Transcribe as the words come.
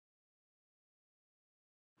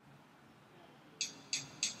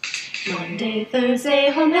Monday,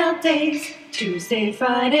 Thursday, home health days. Tuesday,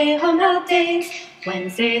 Friday, home health days.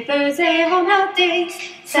 Wednesday, Thursday, home health days.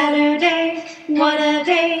 Saturday, what a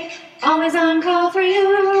day, always on call for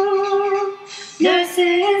you. Nurses,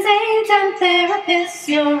 aides, and therapists,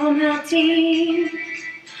 your home health team.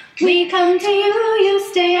 We come to you, you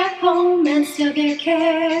stay at home and still get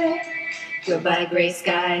care. Goodbye gray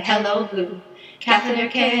sky, hello blue. Catheter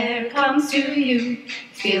care comes to you.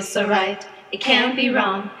 Feels so right, it can't be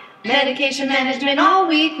wrong. Medication management all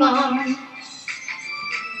week long.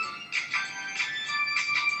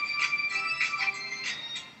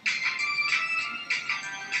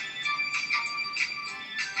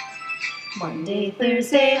 Monday,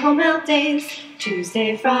 Thursday, home health days.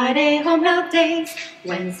 Tuesday, Friday, home health days.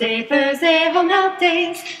 Wednesday, Thursday, home health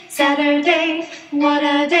days. Saturday, what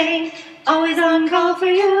a day, always on call for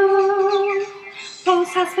you.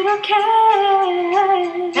 Post-hospital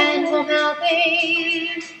care and home health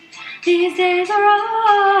aid. These days are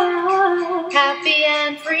all happy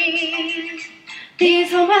and free.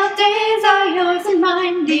 These home health days are yours and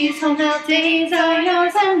mine. These home health days are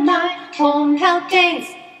yours and mine. Home health days.